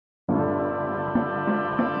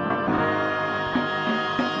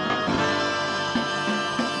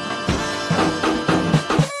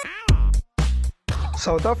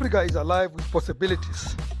South Africa is alive with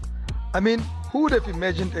possibilities. I mean, who would have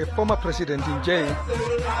imagined a former president in jail?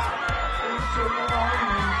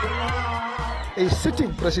 A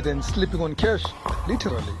sitting president sleeping on cash,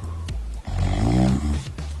 literally.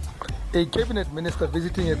 A cabinet minister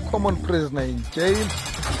visiting a common prisoner in jail.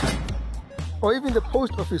 Or even the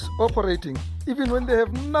post office operating, even when they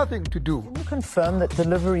have nothing to do. Can you confirm that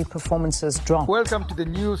delivery performances dropped? Welcome to the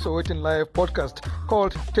new Sowetan Live podcast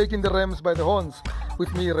called Taking the Rams by the Horns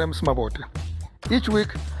with me, Rams Mabote. Each week,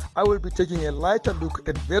 I will be taking a lighter look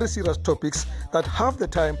at very serious topics that half the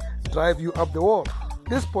time drive you up the wall.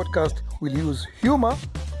 This podcast will use humor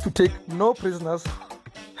to take no prisoners,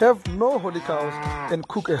 have no holy cows, and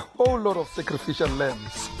cook a whole lot of sacrificial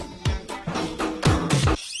lambs.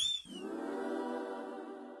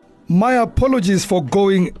 My apologies for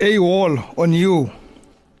going AWOL on you.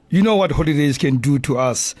 You know what holidays can do to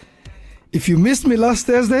us. If you missed me last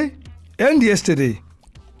Thursday and yesterday,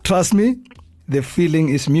 trust me, the feeling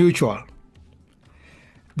is mutual.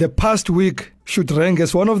 The past week should rank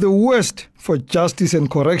as one of the worst for Justice and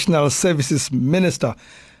Correctional Services Minister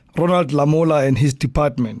Ronald Lamola and his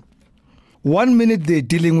department. 1 minute they're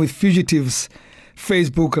dealing with fugitives,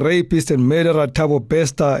 Facebook rapist and murderer Guptas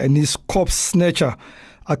Bester and his corpse snatcher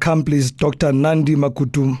accomplice Dr. Nandi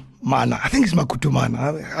Makutumana. I think it's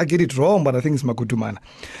Makutumana. I get it wrong, but I think it's Makutumana.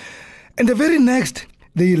 And the very next,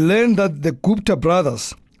 they learned that the Gupta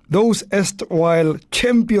brothers, those erstwhile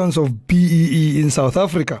champions of BEE in South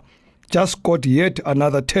Africa, just got yet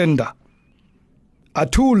another tender.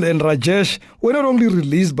 Atul and Rajesh were not only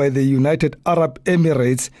released by the United Arab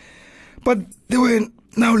Emirates, but they were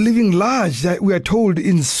now living large, we are told,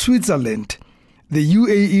 in Switzerland. The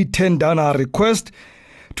UAE turned down our request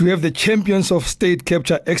to have the champions of state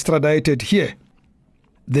capture extradited here.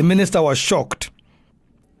 The minister was shocked.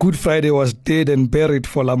 Good Friday was dead and buried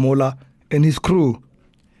for Lamola and his crew.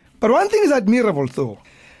 But one thing is admirable though.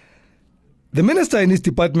 The minister and his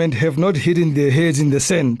department have not hidden their heads in the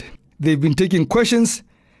sand. They've been taking questions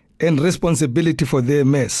and responsibility for their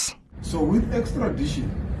mess. So with extradition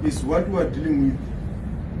is what we are dealing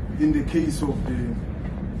with in the case of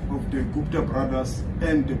the Gupta brothers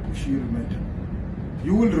and the Bushiri matter.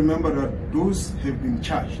 You will remember that those have been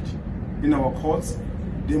charged in our courts.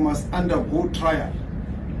 They must undergo trial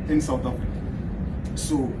in South Africa.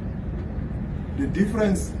 So the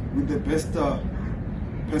difference with the Bester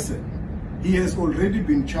person, he has already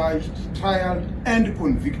been charged, trialed and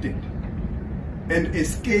convicted and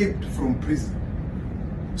escaped from prison.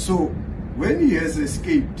 So when he has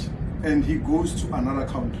escaped and he goes to another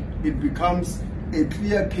country, it becomes a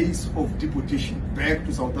clear case of deportation back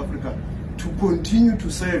to South Africa to continue to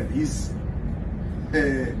serve his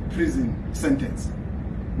prison sentence.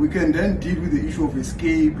 We can then deal with the issue of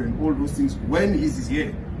escape and all those things when he is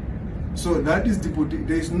here. So that is deportation.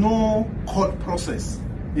 There is no court process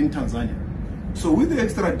in Tanzania. So with the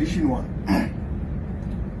extradition one,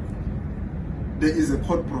 there is a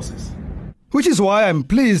court process. Which is why I'm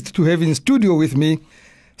pleased to have in studio with me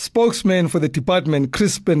spokesman for the department,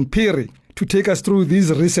 Crispin Phiri, to take us through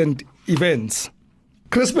these recent events.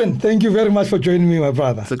 Crispin, thank you very much for joining me, my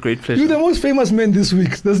brother. It's a great pleasure. You're the most famous man this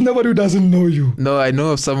week. There's nobody who doesn't know you. No, I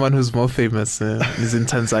know of someone who's more famous. He's in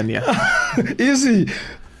Tanzania. Easy.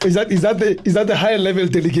 Is that the higher level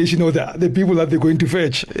delegation or the people that they're going to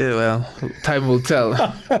fetch? Yeah, well, time will tell.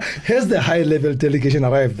 Has the high level delegation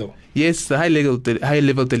arrived though? Yes, the high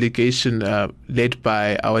level delegation led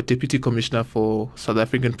by our Deputy Commissioner for South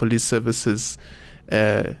African Police Services,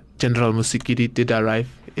 General Musikiri, did arrive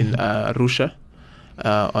in Arusha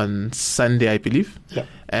on Sunday, I believe. Yeah.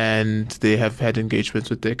 And they have had engagements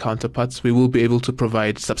with their counterparts. We will be able to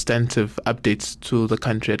provide substantive updates to the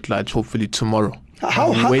country at large, hopefully tomorrow.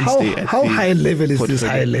 How high level is this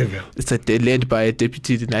high level? It's led by a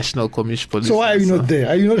Deputy National Commission Police. So why are you not there?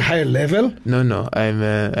 Are you not high level? No. I'm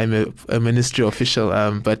a ministry official,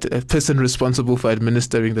 but a person responsible for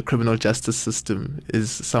administering the criminal justice system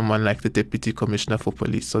is someone like the Deputy Commissioner for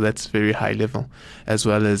Police. So that's very high level, as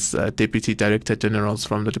well as Deputy Director Generals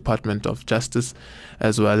from the Department of Justice,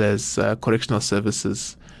 as well as Correctional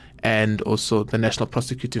Services, and also the National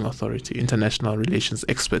Prosecuting Authority, international relations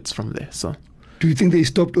experts from there. So. Do you think they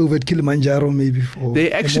stopped over at Kilimanjaro maybe?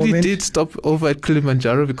 They actually did stop over at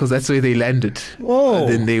Kilimanjaro because that's where they landed. Oh.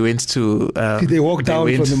 Then they went to... Did they walk down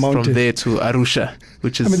from the mountain? From there to Arusha,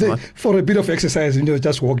 which is... for a bit of exercise,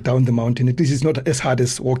 just walk down the mountain. At least it's not as hard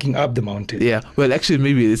as walking up the mountain. Yeah. Well, actually,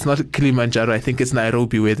 maybe it's not Kilimanjaro. I think it's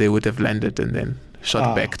Nairobi where they would have landed and then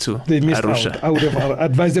shot back to they missed Arusha. out. I would have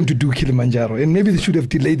advised them to do Kilimanjaro, and maybe they should have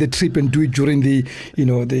delayed the trip and do it during the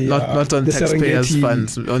not on the taxpayers' Serengeti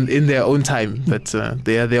funds in their own time, but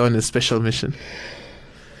they are there on a special mission.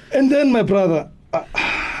 And then, my brother,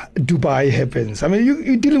 Dubai happens. I mean,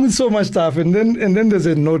 you're dealing with so much stuff, and then there's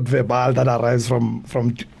a note verbal that arrives from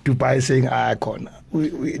Dubai saying,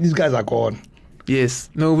 these guys are gone. Yes.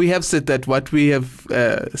 No, we have said that what we have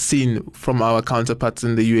seen from our counterparts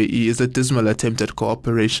in the UAE is a dismal attempt at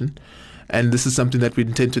cooperation. And this is something that we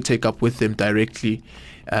intend to take up with them directly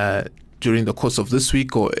during the course of this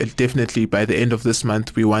week, or definitely by the end of this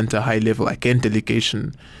month. We want a high-level,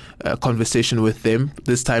 delegation conversation with them,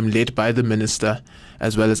 this time led by the minister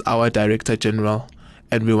as well as our Director General.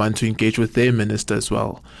 And we want to engage with their minister as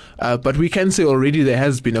well. But we can say already there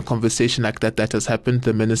has been a conversation like that has happened.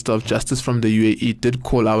 The Minister of Justice from the UAE did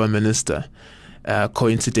call our minister,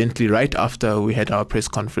 coincidentally, right after we had our press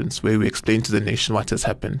conference where we explained to the nation what has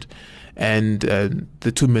happened. And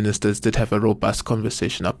the two ministers did have a robust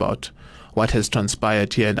conversation about what has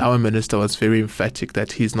transpired here. And our minister was very emphatic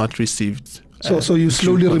that he's not received. So you're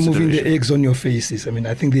slowly removing the eggs on your faces. I mean,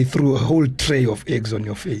 I think they threw a whole tray of eggs on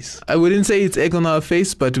your face. I wouldn't say it's egg on our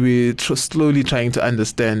face, but we're slowly trying to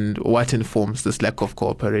understand what informs this lack of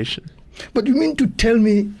cooperation. But you mean to tell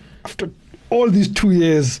me, after all these 2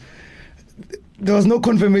 years, there was no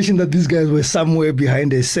confirmation that these guys were somewhere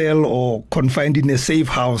behind a cell or confined in a safe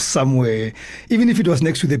house somewhere, even if it was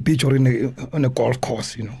next to the beach or on a golf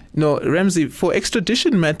course, No, Ramsey, for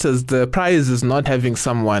extradition matters, the prize is not having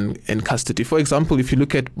someone in custody. For example, if you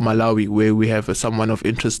look at Malawi, where we have someone of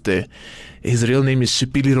interest there, his real name is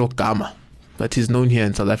Shipiliro Gama, but he's known here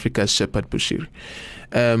in South Africa as Shepherd Bushiri.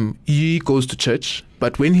 He goes to church,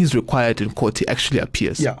 but when he's required in court, he actually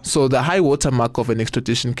appears. Yeah. So the high watermark of an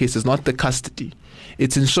extradition case is not the custody.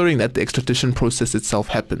 It's ensuring that the extradition process itself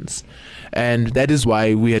happens. And that is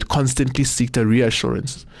why we had constantly sought a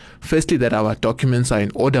reassurance. Firstly, that our documents are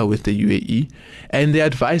in order with the UAE. And they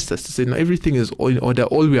advised us to say, no, everything is in order.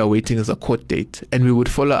 All we are waiting is a court date. And we would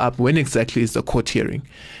follow up when exactly is the court hearing.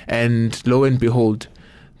 And lo and behold,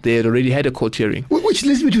 they had already had a court hearing. Which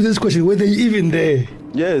leads me to this question, were they even there?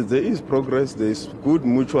 Yes, there is progress. There is good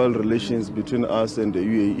mutual relations between us and the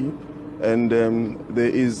UAE. And there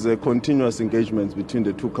is continuous engagement between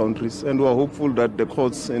the two countries. And we are hopeful that the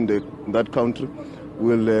courts in that country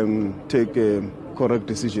will take a correct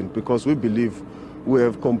decision, because we believe we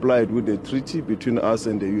have complied with the treaty between us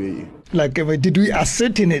and the UAE. Did we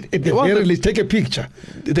ascertain it at the very least? Take a picture.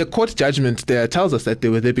 The court judgment there tells us that they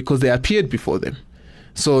were there because they appeared before them.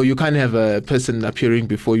 So you can't have a person appearing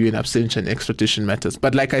before you in absentia in extradition matters.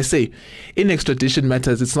 But like I say, in extradition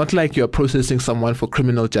matters, it's not like you're processing someone for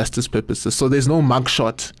criminal justice purposes. So there's no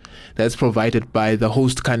mugshot that's provided by the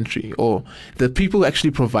host country, or the people who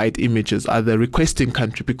actually provide images are the requesting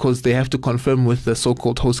country, because they have to confirm with the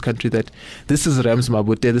so-called host country that this is Rams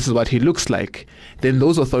Mabute, this is what he looks like. Then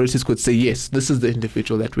those authorities could say, yes, this is the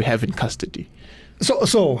individual that we have in custody. So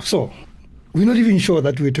we're not even sure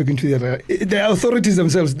that we're talking to the authorities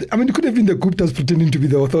themselves. I mean, it could have been the Guptas pretending to be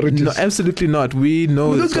the authorities. No, absolutely not. We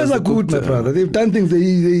know those guys are good, my brother. They've done things.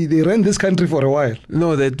 They ran this country for a while.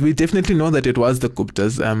 No, that we definitely know that it was the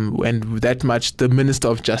Guptas. And that much the Minister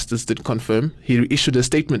of Justice did confirm. He issued a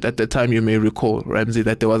statement at the time, you may recall, Ramsey,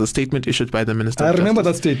 that there was a statement issued by the Minister of Justice. I remember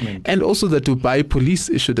that statement. And also the Dubai police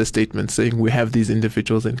issued a statement saying we have these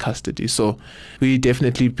individuals in custody. So we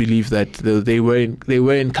definitely believe that they were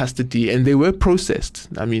in custody and they were processed.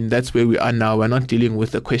 I mean, that's where we are now. We're not dealing with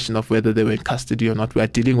the question of whether they were in custody or not. We are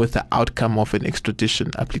dealing with the outcome of an extradition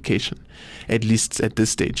application, at least at this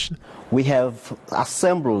stage. We have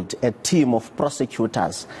assembled a team of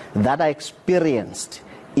prosecutors that are experienced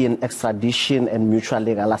in extradition and mutual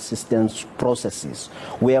legal assistance processes.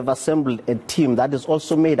 We have assembled a team that is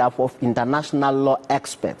also made up of international law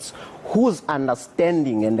experts whose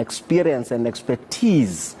understanding and experience and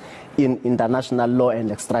expertise in international law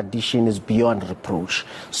and extradition is beyond reproach.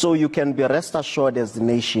 So you can be rest assured as the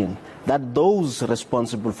nation that those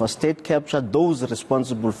responsible for state capture, those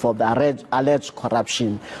responsible for the alleged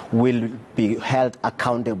corruption will be held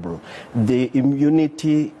accountable. The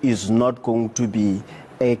immunity is not going to be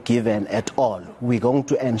a given at all. We're going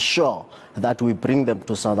to ensure that we bring them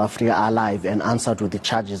to South Africa alive and answer to the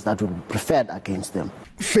charges that will be preferred against them.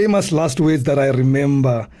 Famous last words that I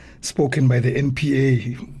remember spoken by the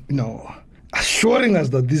NPA, assuring us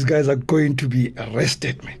that these guys are going to be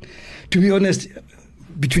arrested, man. To be honest,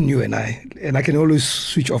 between you and I can always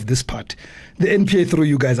switch off this part, the NPA throw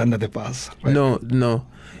you guys under the bus. Right? No.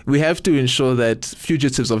 We have to ensure that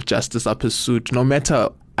fugitives of justice are pursued, no matter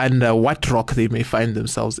under what rock they may find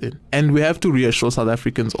themselves in. And we have to reassure South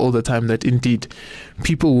Africans all the time that indeed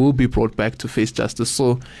people will be brought back to face justice.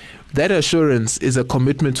 So that assurance is a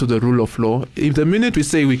commitment to the rule of law. If the minute we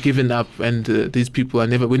say we're giving up and these people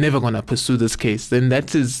we're never going to pursue this case, then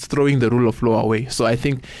that is throwing the rule of law away. So I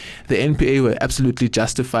think the NPA were absolutely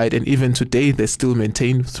justified, and even today they still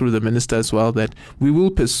maintain through the minister as well that we will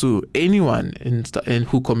pursue anyone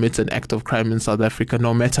who commits an act of crime in South Africa,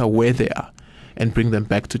 no matter where they are, and bring them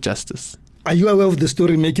back to justice. Are you aware of the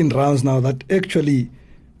story making rounds now that actually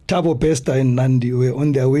Thabo Bester and Nandi were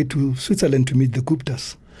on their way to Switzerland to meet the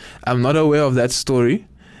Guptas? I'm not aware of that story.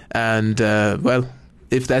 And,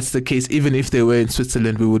 if that's the case, even if they were in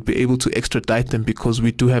Switzerland, we would be able to extradite them because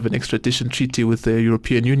we do have an extradition treaty with the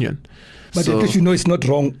European Union. But at least it's not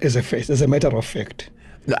wrong as a matter of fact.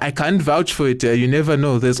 I can't vouch for it. You never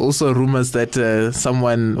know. There's also rumors that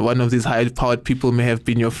one of these high-powered people may have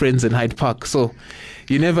been your friends in Hyde Park. So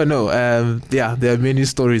you never know. There are many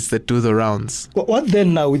stories that do the rounds. What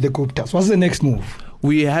then now with the Guptas? What's the next move?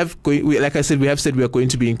 Like I said, we have said we are going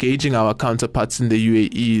to be engaging our counterparts in the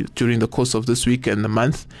UAE during the course of this week and the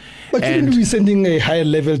month. But shouldn't we be sending a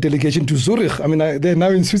higher-level delegation to Zurich? I mean, they're now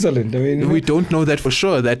in Switzerland. We don't know that for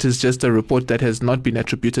sure. That is just a report that has not been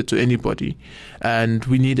attributed to anybody. And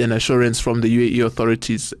we need an assurance from the UAE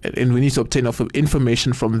authorities, and we need to obtain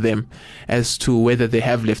information from them as to whether they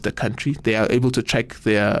have left the country. They are able to track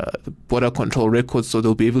their border control records, so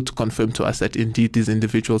they'll be able to confirm to us that indeed these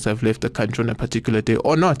individuals have left the country on a particular day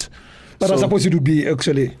or not. But I suppose it would be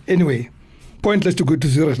actually, anyway, pointless to go to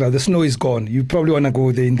Zurich now. The snow is gone. You probably want to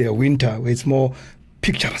go there in the winter where it's more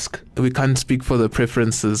picturesque. We can't speak for the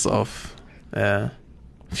preferences of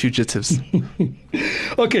fugitives.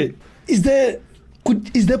 Okay. Is there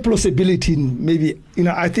plausibility in maybe,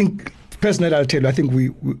 I think, personally I'll tell you, I think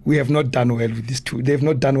we have not done well with these two. They have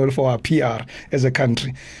not done well for our PR as a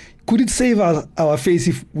country. Could it save our face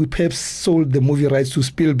if we perhaps sold the movie rights to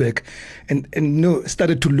Spielberg and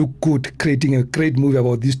started to look good, creating a great movie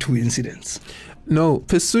about these two incidents? No,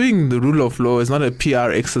 pursuing the rule of law is not a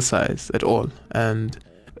PR exercise at all. And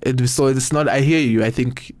so it's not, I hear you. I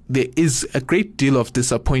think there is a great deal of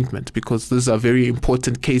disappointment because these are very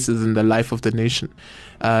important cases in the life of the nation,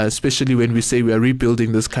 especially when we say we are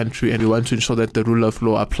rebuilding this country and we want to ensure that the rule of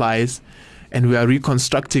law applies. And we are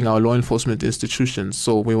reconstructing our law enforcement institutions.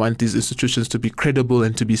 So we want these institutions to be credible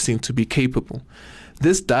and to be seen to be capable.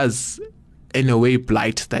 This does, in a way,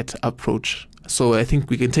 blight that approach. So I think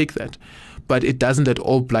we can take that. But it doesn't at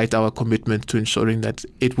all blight our commitment to ensuring that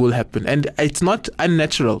it will happen. And it's not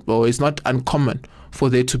unnatural or it's not uncommon for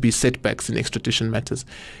there to be setbacks in extradition matters.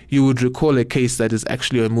 You would recall a case that is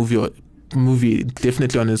actually a movie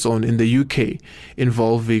definitely on its own in the UK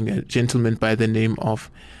involving a gentleman by the name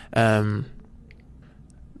of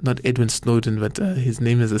not Edward Snowden, but his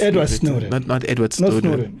name is Edward Snowden. Not Edward Snowden.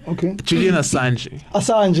 Not Snowden. Okay. Julian Assange.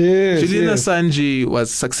 Yes, Julian Assange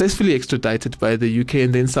was successfully extradited by the UK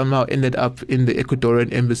and then somehow ended up in the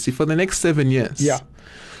Ecuadorian embassy for the next 7 years. Yeah.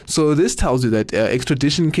 So this tells you that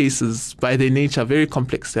extradition cases, by their nature, are very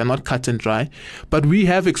complex. They're not cut and dry. But we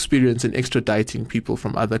have experience in extraditing people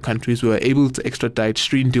from other countries. We were able to extradite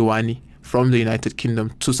Shreen Diwani from the United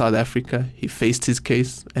Kingdom to South Africa. He faced his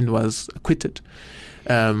case and was acquitted.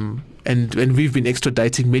 And we've been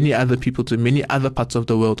extraditing many other people to many other parts of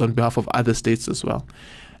the world on behalf of other states as well.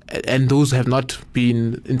 And those have not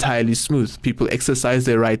been entirely smooth. People exercise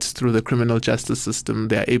their rights through the criminal justice system.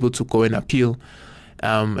 They are able to go and appeal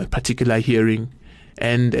a particular hearing.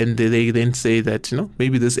 And they then say that,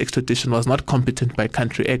 maybe this extradition was not competent by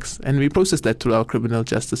country X. And we process that through our criminal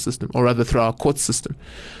justice system, or rather through our court system.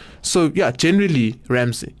 So, yeah, generally,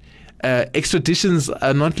 Ramsey, extraditions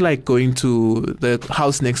are not like going to the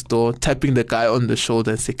house next door, tapping the guy on the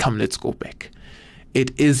shoulder and say, come, let's go back.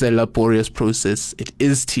 It is a laborious process. It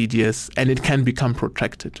is tedious, and it can become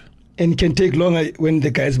protracted. And it can take longer when the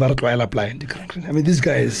guys while applying the country. I mean, these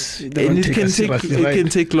guys, they don't take us seriously, right? It can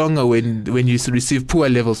take longer when you receive poor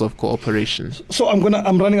levels of cooperation. So I'm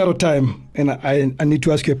running out of time, and I need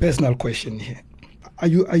to ask you a personal question here. Are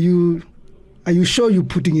you sure you're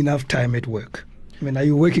putting enough time at work? I mean, are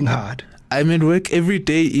you working hard? I'm at work every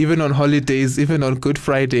day, even on holidays, even on Good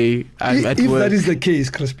Friday. I'm at work. If that is the case,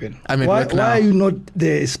 Crispin, I'm at work now. Why are you not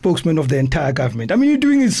the spokesman of the entire government? I mean, you're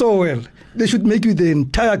doing it so well. They should make you the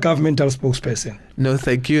entire governmental spokesperson. No,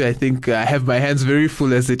 thank you. I think I have my hands very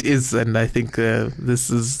full as it is, and I think this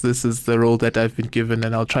is the role that I've been given,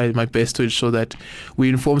 and I'll try my best to ensure that we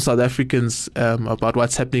inform South Africans about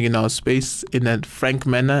what's happening in our space in a frank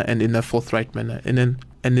manner and in a forthright manner, in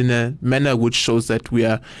a manner which shows that we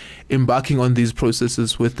are embarking on these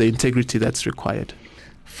processes with the integrity that's required.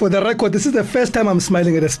 For the record, this is the first time I'm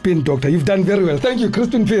smiling at a spin doctor. You've done very well. Thank you,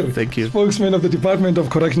 Crispin Phiri. Thank you. Spokesman of the Department of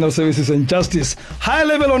Correctional Services and Justice. High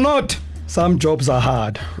level or not, some jobs are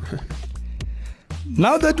hard.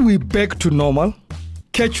 Now that we're back to normal,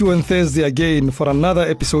 catch you on Thursday again for another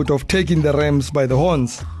episode of Taking the Rams by the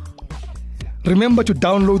Horns. Remember to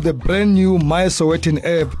download the brand new My Sowetan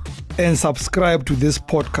app and subscribe to this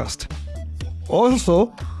podcast.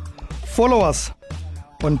 Also, follow us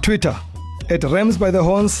on Twitter at Rams by the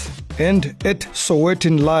Horns and at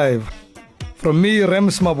Sowetan Live. From me,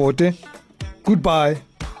 Rams Mabote, goodbye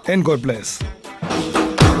and God bless.